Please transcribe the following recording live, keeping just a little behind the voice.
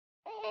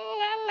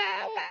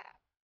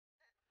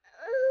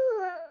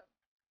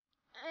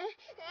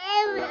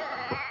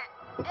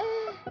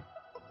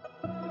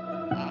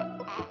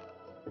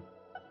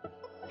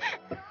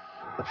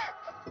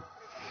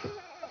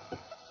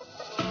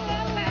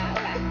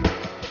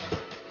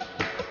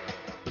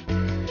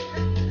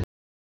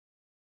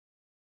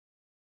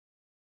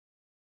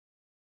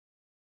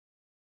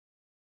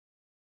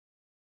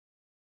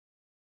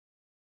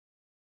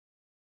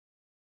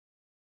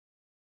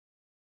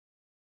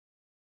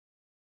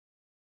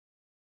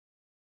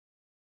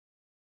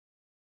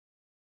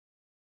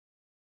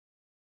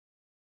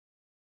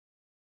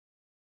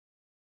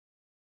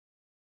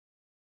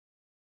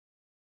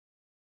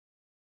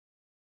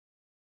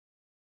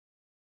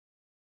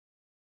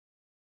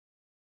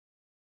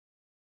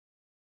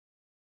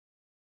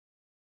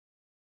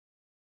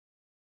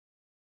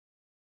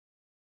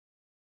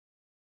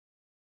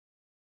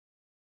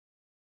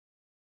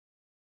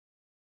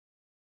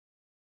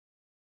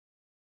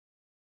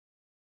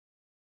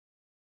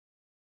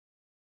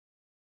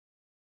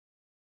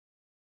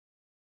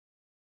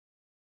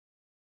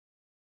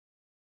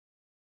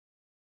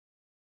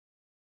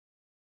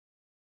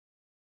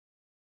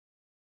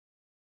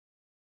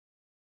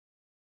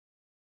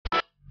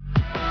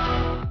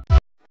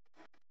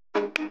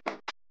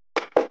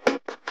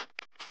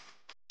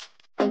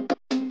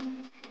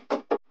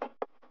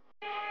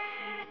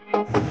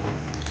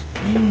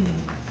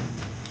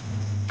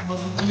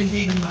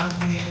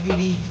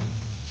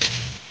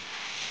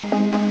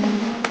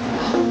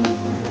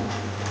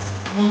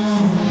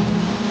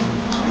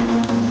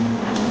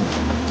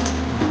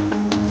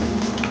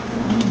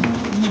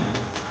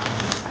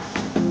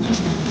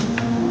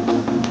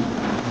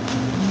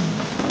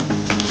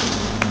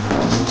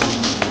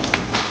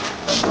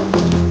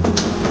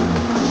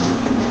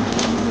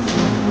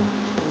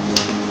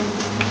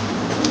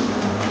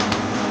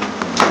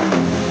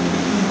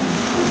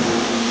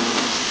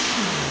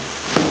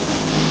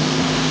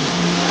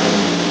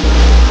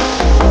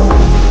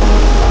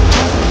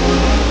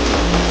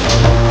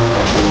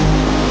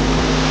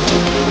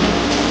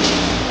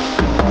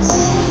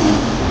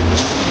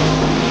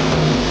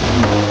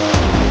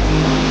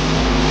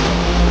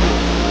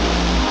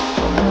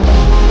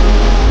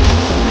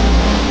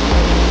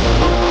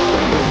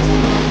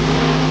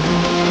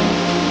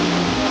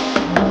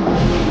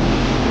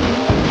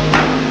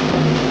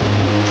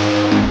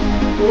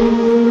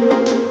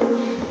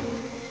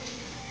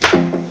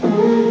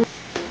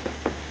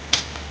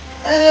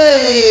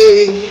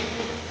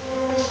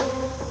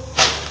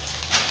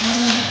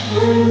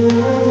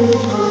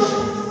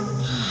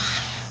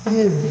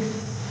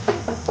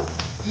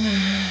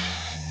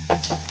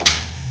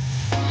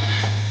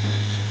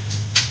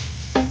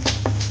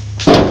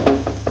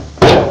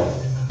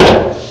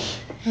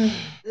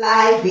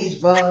Life is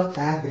but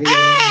a dream.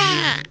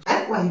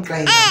 Why are you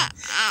crying now?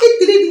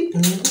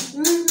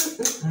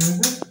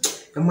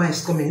 Your mind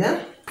is coming, huh?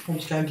 And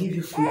she can give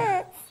you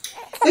food.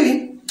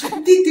 Baby.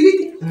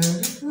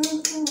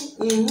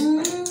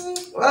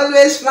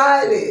 Always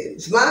smiling,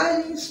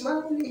 smiling,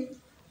 smiling.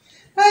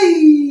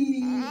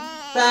 Hey,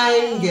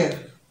 fine girl.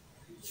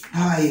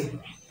 How are you?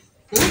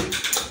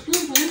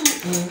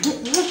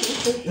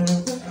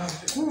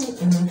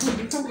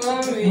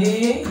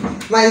 Mommy.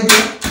 My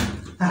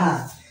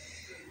dear.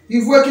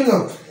 You've woken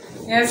up.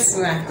 Yes,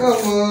 ma'am. Come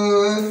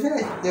on.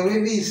 The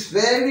baby is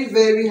very,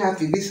 very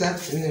happy this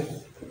afternoon.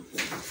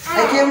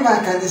 I came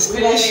back and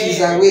discovered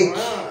she's awake.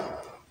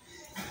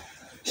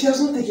 She has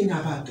not taken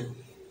her bath though.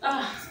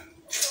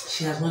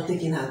 She has not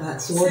taken her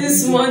bath. So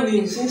since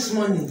morning. Since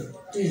morning.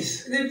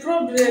 Please. The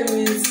problem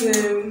is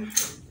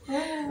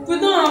we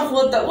don't have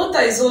water.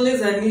 Water is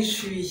always an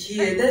issue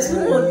here. There's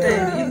no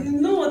water.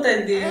 No water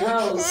in the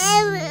house.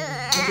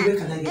 Okay, where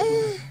can I get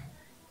water?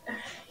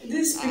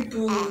 These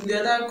people, the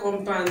other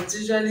compounds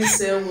usually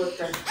sell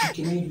water.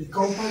 Okay, maybe the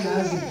compound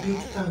that has a big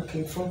tank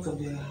in front of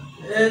the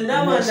and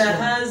that one that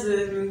has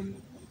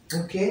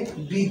okay,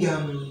 big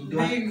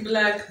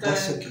black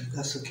tank.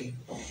 That's okay.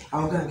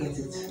 I'll go and get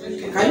it.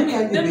 Okay. Can you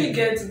Let me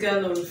get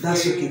gallon for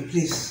That's you. okay,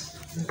 please.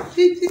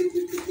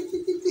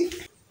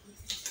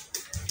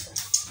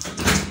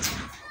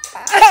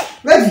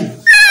 Baby!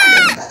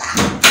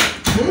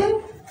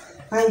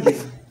 Thank you.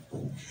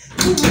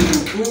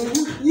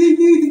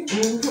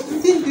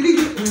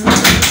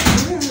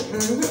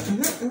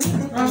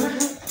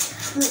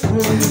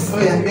 Oh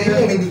yeah,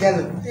 maybe the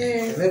gallon.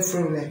 No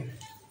problem.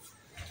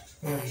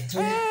 Let me go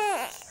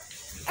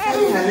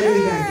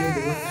and get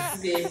the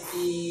water.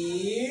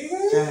 Baby.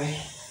 Sorry.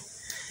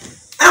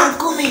 I'm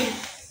coming.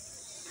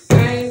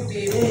 Hi,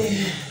 baby.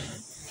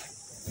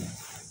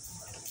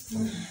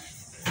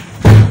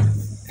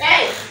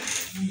 Hey!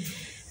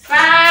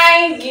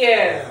 Fine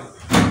girl.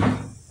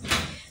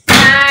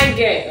 Fine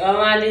girl. Oh,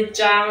 my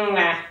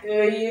changa.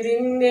 You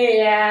didn't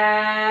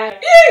there.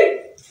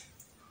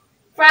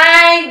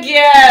 Fine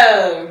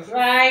girl.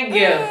 Fine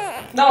girl.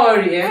 Don't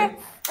worry, eh?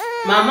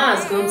 Mama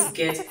is going to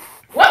get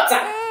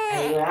water.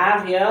 And you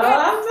have your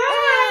bath.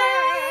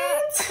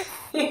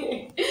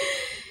 Hey,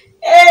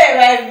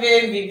 my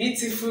baby.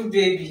 Beautiful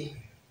baby.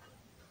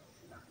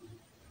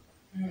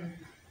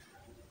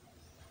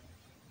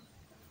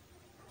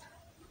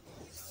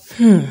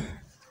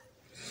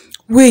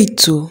 Wait,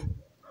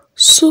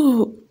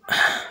 so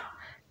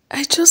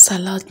I just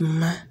allowed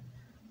Mama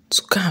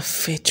to go and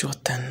fetch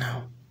water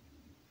now.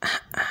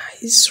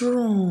 It's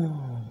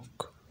wrong.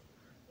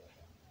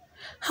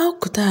 How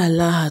could I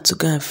allow her to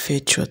go and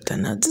fetch water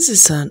now? This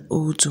is an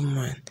old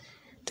woman.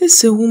 This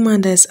is a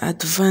woman that is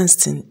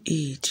advanced in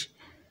age.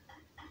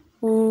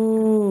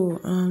 Oh,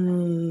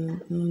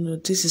 no,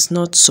 this is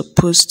not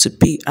supposed to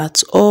be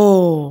at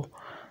all.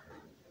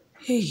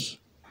 Hey.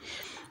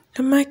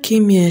 Mama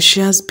came here and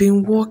she has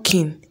been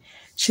working.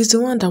 She's the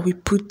one that will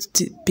put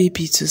the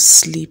baby to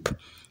sleep.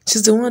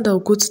 She's the one that will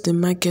go to the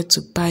market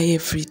to buy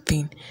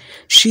everything.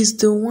 She's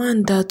the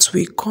one that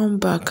will come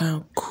back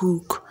and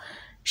cook.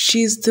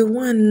 She's the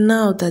one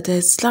now that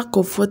there's lack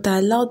of water. I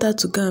allowed her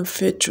to go and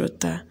fetch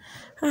water.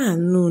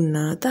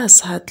 No,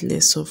 that's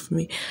heartless of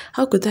me.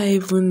 How could I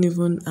even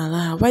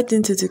allow her? Why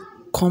didn't it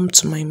come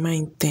to my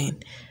mind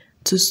then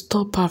to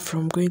stop her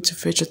from going to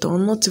fetch water or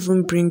not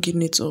even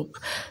bringing it up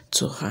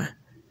to her?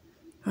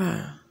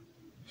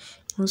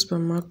 Once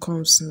Mama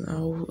comes, I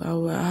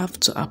will have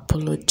to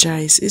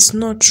apologize. It's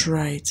not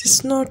right.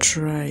 It's not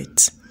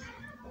right.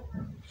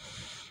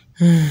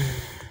 I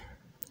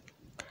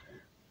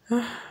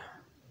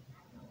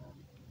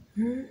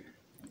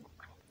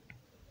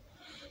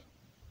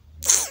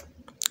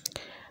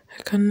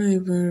cannot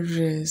even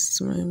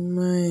rest. My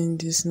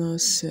mind is not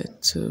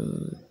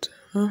settled.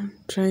 I'm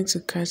trying to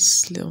catch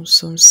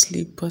some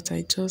sleep, but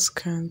I just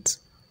can't.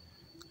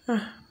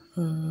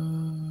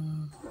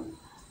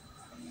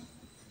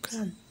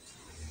 Come.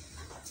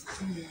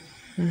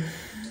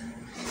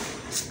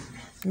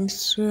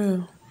 It's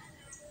well.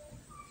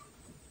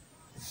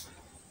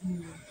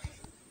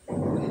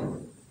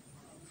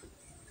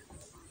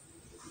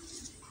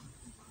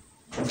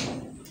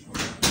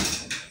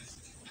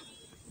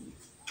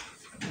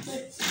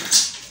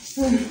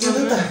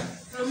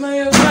 Mama,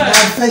 you're back.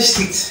 I fetched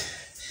it.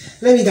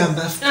 Let me go and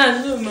bath.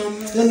 No,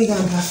 Mama. Let me go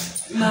and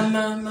bath.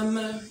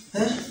 Mama.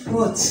 Huh?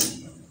 What?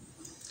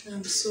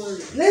 I'm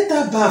sorry. Let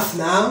her bath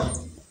now.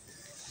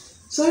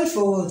 Sorry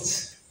for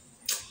what?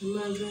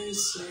 Mama, I'm very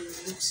sorry.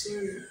 I'm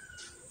sorry.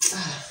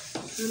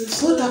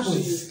 What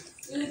happened?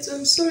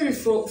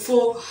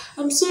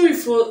 I'm sorry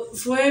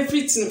for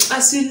everything.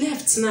 As you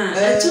left now,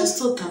 I just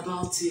thought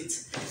about it.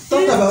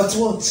 Thought about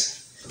what?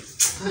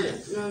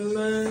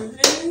 Mama,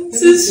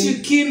 since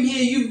you came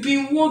here, you've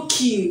been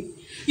working.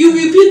 You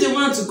will be the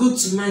one to go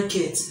to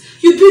market.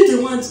 You be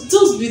the one to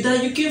just be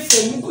that you came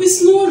from Omugwo.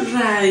 It's not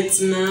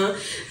right now.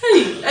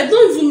 Hey, I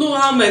don't even know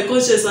how my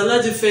conscience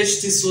allowed you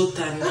fetch this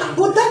water now.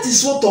 But that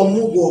is what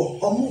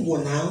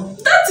Omugwo now.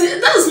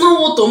 That's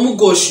not what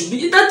Omugwo should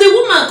be. That a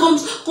woman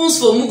comes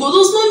for Omugwo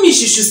does not mean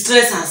she should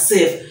stress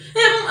herself.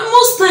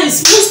 Most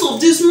times,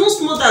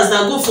 most mothers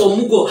that go for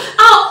Omugwo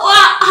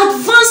are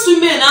advanced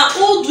women, are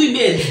old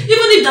women.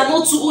 Even if they're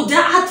not too old,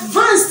 they're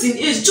advanced in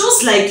age,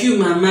 just like you,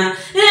 Mama.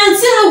 And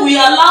see how we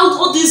allowed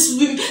all these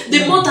women,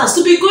 the mothers,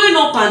 to be going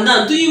up and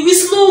down, doing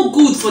it's no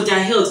good for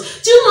their health.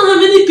 Do you know how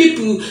many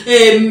people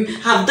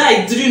have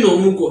died during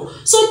Omugwo?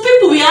 Some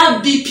people will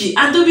have BP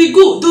and they will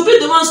go. They'll be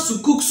the ones to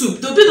cook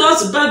soup. They'll be the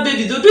ones to bath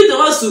baby. They'll be the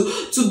ones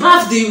to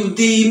bath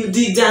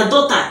their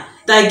daughter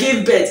that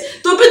gave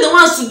birth. They'll be the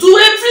ones to do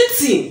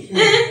everything.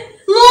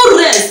 No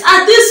rest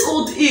at this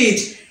old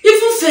age.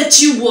 Even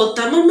fetching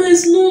water, Mama,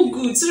 is no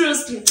good.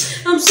 Seriously,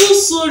 I'm so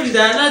sorry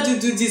that I allowed you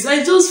to do this.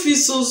 I just feel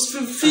so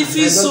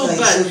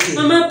bad. Okay.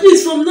 Mama,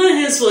 please, from now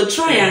henceforth,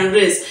 try and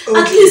rest. Okay.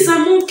 At least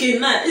I'm okay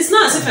now. It's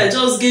not as if I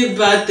just gave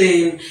birth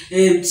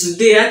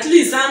today. At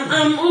least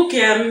I'm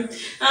okay.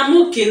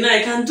 I'm okay now.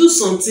 I can do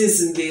some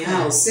things in the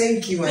house.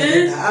 Thank you, my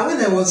daughter. When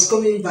I was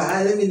coming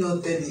back, let me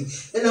not tell you.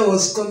 When I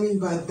was coming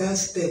back that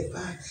step,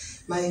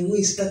 my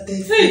waist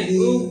started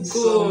feeling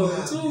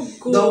somehow.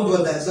 Don't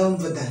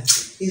bother.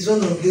 It's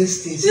one of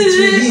those things. It's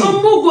with me. I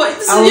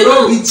will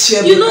not beat shea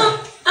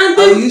butter. I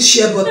will use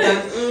shea butter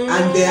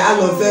and the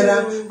aloe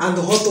vera and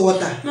the hot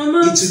water.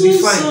 Mama, it will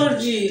be fine.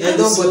 Sorry.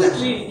 Don't bother.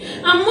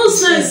 And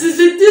most times, this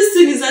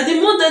thing is that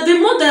the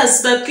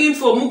mothers that came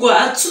from Omugwo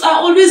are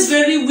always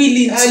very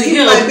willing to help.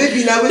 Give my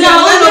baby now. When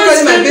I'm not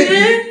calling my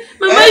baby.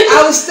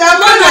 I will start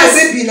my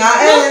baby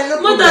now.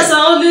 Mothers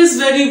are always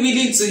very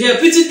willing to help.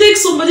 It will take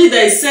somebody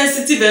that is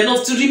sensitive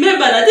enough to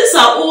remember that these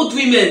are old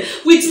women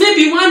with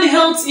maybe one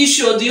health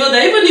issue or the other,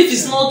 even if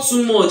it's not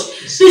too much.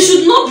 They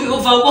should not be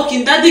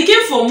overworking. That they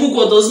came from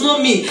Omugwo does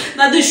not mean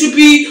that they should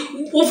be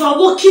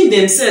overworking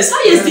themselves.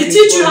 Yes, they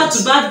teach you how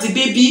to bath the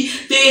baby,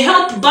 they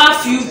help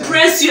bath you,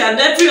 press you, and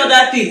every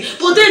other thing.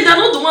 But then they're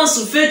not the ones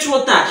to fetch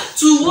water,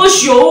 to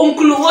wash your own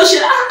clothes, wash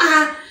it.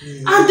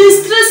 And they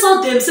stress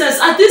out themselves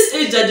at this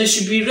age that they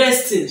should be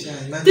resting.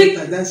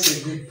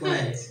 That's a good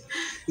point.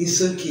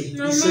 It's okay.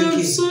 Mama, it's okay.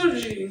 I'm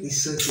sorry.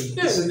 It's okay.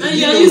 Yeah. It's okay. And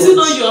you're using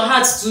all your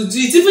heart to do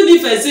it. Even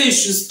if I say you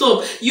should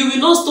stop, you will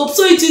not stop.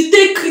 So it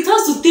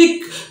has to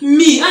take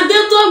me and the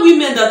other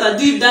women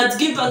that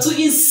give her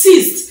to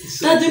insist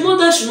that the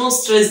mother should not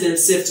stress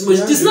themselves too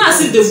much. It's not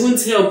as if they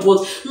won't help,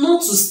 but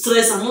not to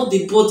stress and not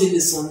the burden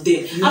is on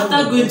them.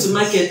 After going to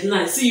market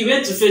now, see, you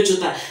went to fetch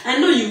water. I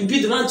know you'll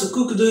be the one to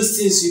cook those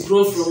things you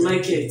brought from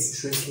market.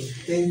 It's okay.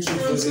 Thank you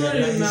for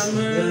realizing.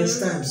 Mama. You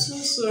understand? I'm so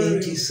sorry.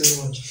 Thank you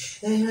so much.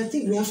 I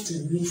think we have to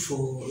look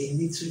for a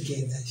little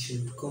girl that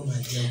should come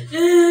and help.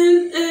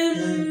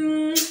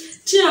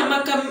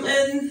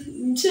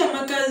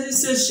 Chiamaka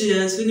says she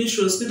has finished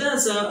her school.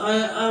 That's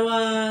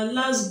our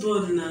last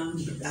born now.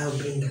 I'll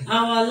bring her.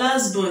 Our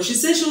last born. She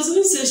said she was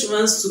going to say she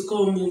wants to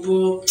come,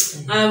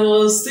 but I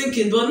was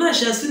thinking, but now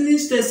she has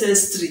finished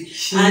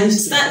SS3. And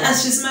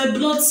as she's my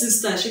blood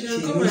sister, she can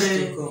come.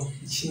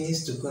 She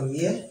needs to come,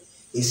 yeah?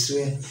 I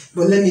swear.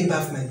 But let me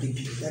bath my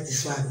baby. That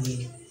is what I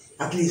need.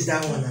 At least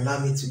that one allow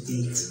me to do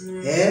it.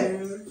 Yeah?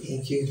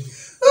 Thank you.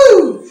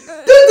 Ooh!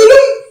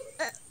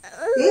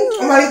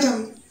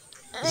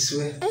 I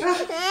swear.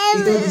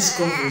 With all this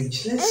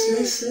coverage,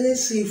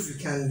 let's see if we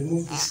can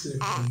remove this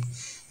cloth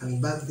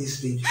and bath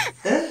this baby.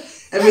 Huh?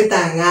 Every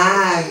time, I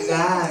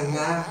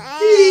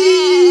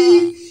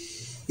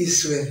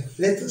swear.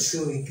 Let us see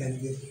what we can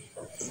do.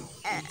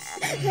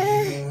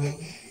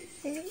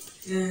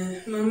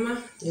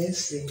 Mama.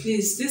 Yes,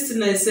 please, this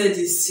thing I said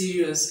is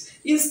serious.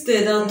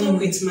 Instead, I'll talk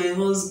with my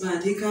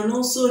husband. He can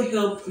also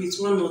help with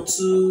one or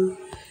two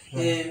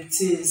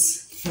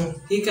things.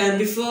 He can,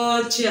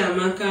 before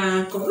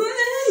Chiamaka come.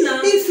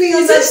 If he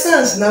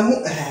understands now,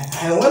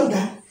 I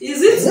wonder.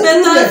 Is it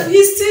better?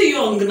 He's still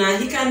young now.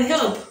 He can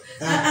help.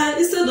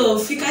 Instead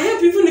of, he can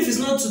help even if it's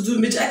not to do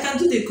much. I can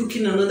do the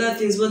cooking and other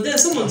things, but then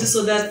some of these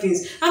other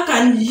things, how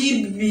can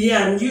he be here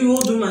and you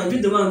old woman be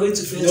the one going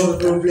to fetch water? No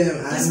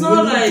problem. It's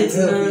not right. It's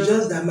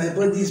just that my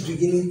body is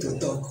beginning to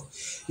talk.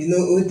 You know,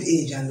 old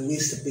age and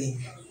waist pain.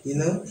 You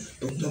know,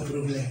 but no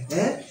problem.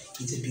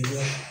 It will be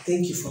well.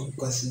 Thank you for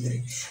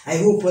considering. I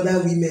hope other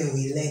women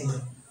will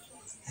learn.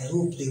 I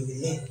hope they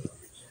will learn.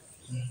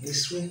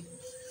 This way.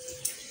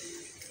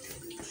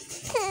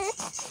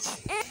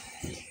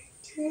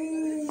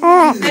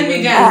 Let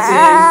me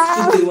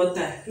get put the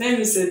water. Let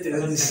me set the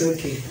water. It's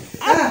okay.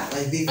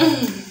 My baby.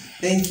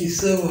 Thank you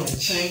so much.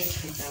 Thank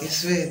you.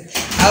 It's well.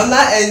 I'll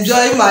not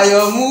enjoy my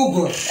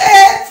Omugwo.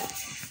 Hey!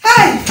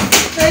 Hi!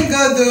 Thank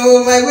God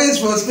though, my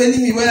waist was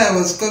paining me when I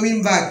was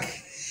coming back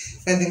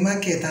from the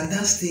market, and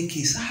that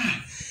staircase.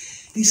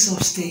 This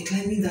upstairs,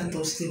 climbing that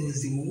upstairs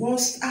was the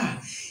worst.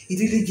 It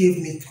really gave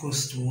me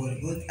cause to worry.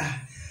 But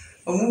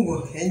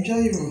Omugwo,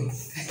 enjoy you.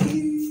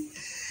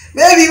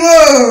 Baby,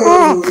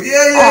 whoa!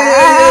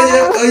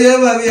 Yeah. Oh yeah,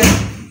 mommy.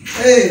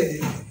 Hey.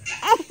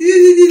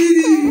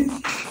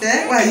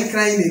 Eh? Why are you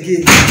crying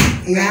again?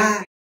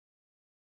 Yeah.